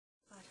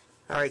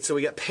Alright, so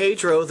we got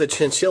Pedro the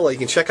chinchilla. You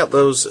can check out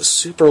those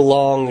super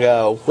long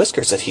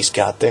whiskers that he's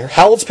got there.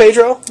 How old's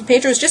Pedro?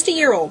 Pedro's just a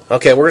year old.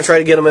 Okay, we're going to try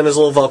to get him in his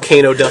little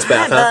volcano dust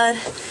bath, Hi,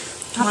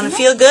 bud. You want to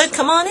feel good?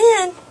 Come on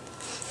in.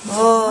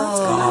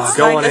 Oh, it's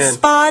going like a in.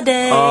 spa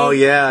day. Oh,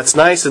 yeah, it's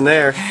nice in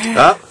there.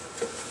 Up.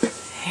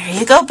 There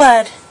you go,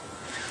 bud.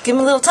 Give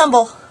him a little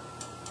tumble.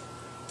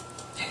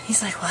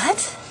 He's like,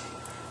 what?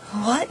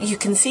 What? You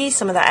can see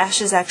some of the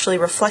ashes actually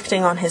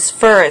reflecting on his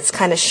fur. It's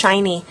kind of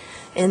shiny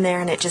in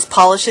there, and it just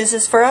polishes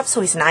his fur up,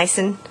 so he's nice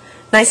and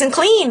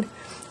clean.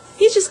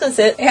 He's just gonna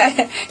sit.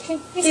 Yeah,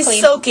 he's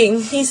clean. soaking.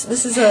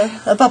 This is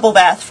a bubble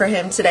bath for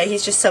him today.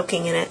 He's just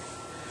soaking in it.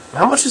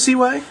 How much does he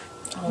weigh?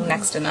 Oh,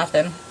 next to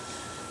nothing.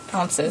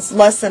 Ounces.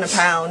 Less than a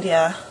pound,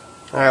 yeah.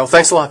 Alright, well,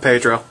 thanks a lot,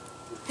 Pedro.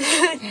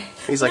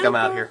 He's like, I'm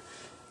out of here.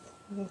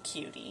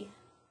 Cutie.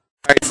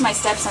 This is my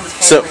stepson's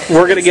favorite. So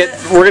we're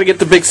gonna get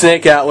the big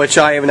snake out, which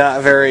I am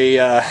not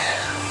very.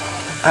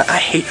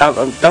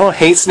 I don't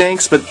hate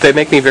snakes, but they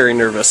make me very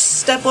nervous.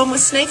 Step one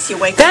with snakes, you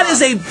wake That up.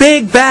 is a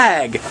big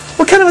bag.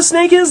 What kind of a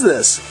snake is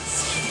this?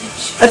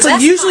 That's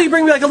like usually you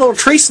bring me like a little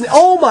tree snake.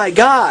 Oh my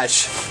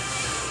gosh!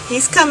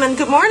 He's coming.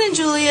 Good morning,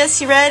 Julius.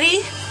 You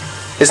ready?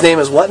 His name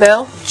is what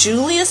now?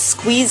 Julius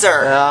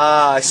Squeezer.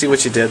 Ah, I see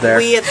what you did there.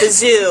 We at the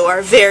zoo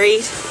are very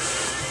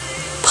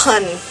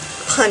punny.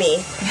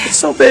 It's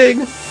so big.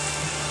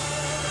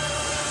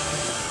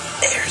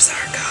 There's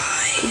our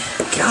guy.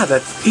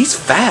 God, he's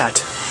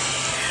fat.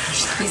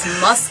 He's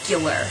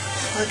muscular.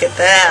 Look at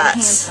that.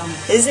 Handsome.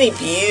 Isn't he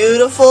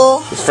beautiful?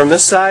 From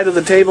this side of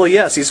the table,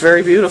 yes, he's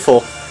very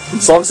beautiful.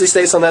 As long as he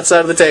stays on that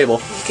side of the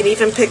table. You can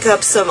even pick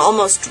up some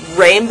almost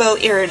rainbow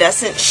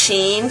iridescent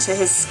sheen to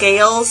his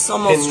scales,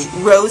 almost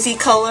rosy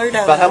colored.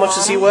 About how much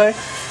does he weigh?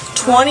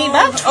 20,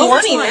 about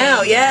 20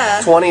 now,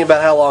 yeah. 20.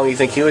 About how long do you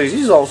think he weighs?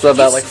 He's almost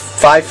about like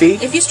 5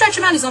 feet. If you stretch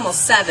him out, he's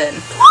almost 7.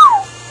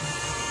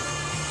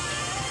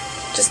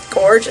 Just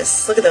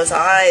gorgeous. Look at those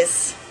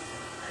eyes.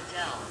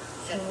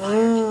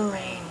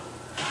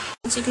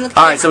 So you can look.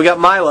 Alright, so we got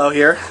Milo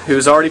here,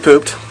 who's already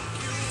pooped.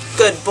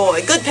 Good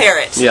boy. Good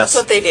parrot. Yes. That's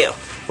what they do.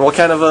 What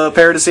kind of a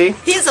parrot is he?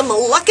 He is a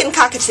Moluccan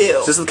cockatoo.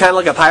 Is this the kind of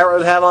like a pirate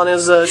would have on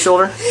his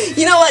shoulder?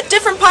 You know what?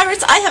 Different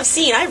pirates I have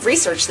seen, I've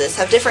researched this,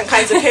 have different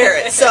kinds of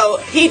parrots. So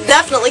he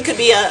definitely could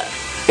be a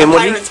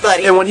pirate's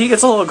buddy. And when he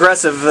gets a little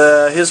aggressive,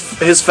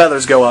 his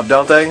feathers go up,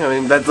 don't they? I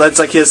mean, that's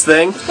like his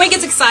thing. When he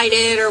gets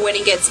excited, or when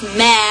he gets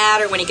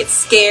mad, or when he gets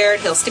scared,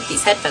 he'll stick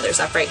these head feathers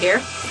up right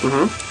here.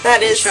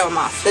 That is show 'em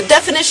off. the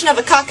definition of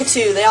a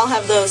cockatoo. They all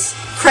have those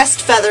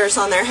crest feathers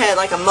on their head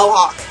like a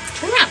mohawk.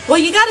 Yeah. Well,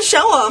 you got to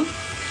show him.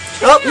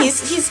 Oh,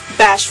 he's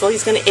bashful.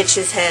 He's going to itch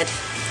his head.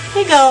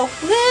 There you go.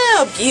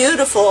 Yeah,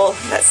 beautiful.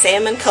 That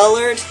salmon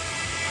colored.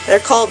 They're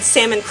called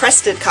salmon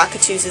crested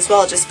cockatoos as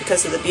well, just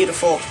because of the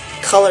beautiful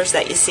colors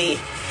that you see.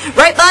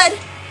 Right, bud?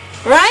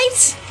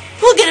 Right?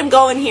 We'll get him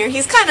going here.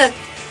 He's kind of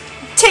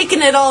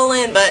taking it all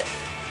in, but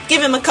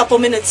give him a couple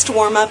minutes to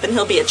warm up and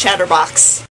he'll be a chatterbox.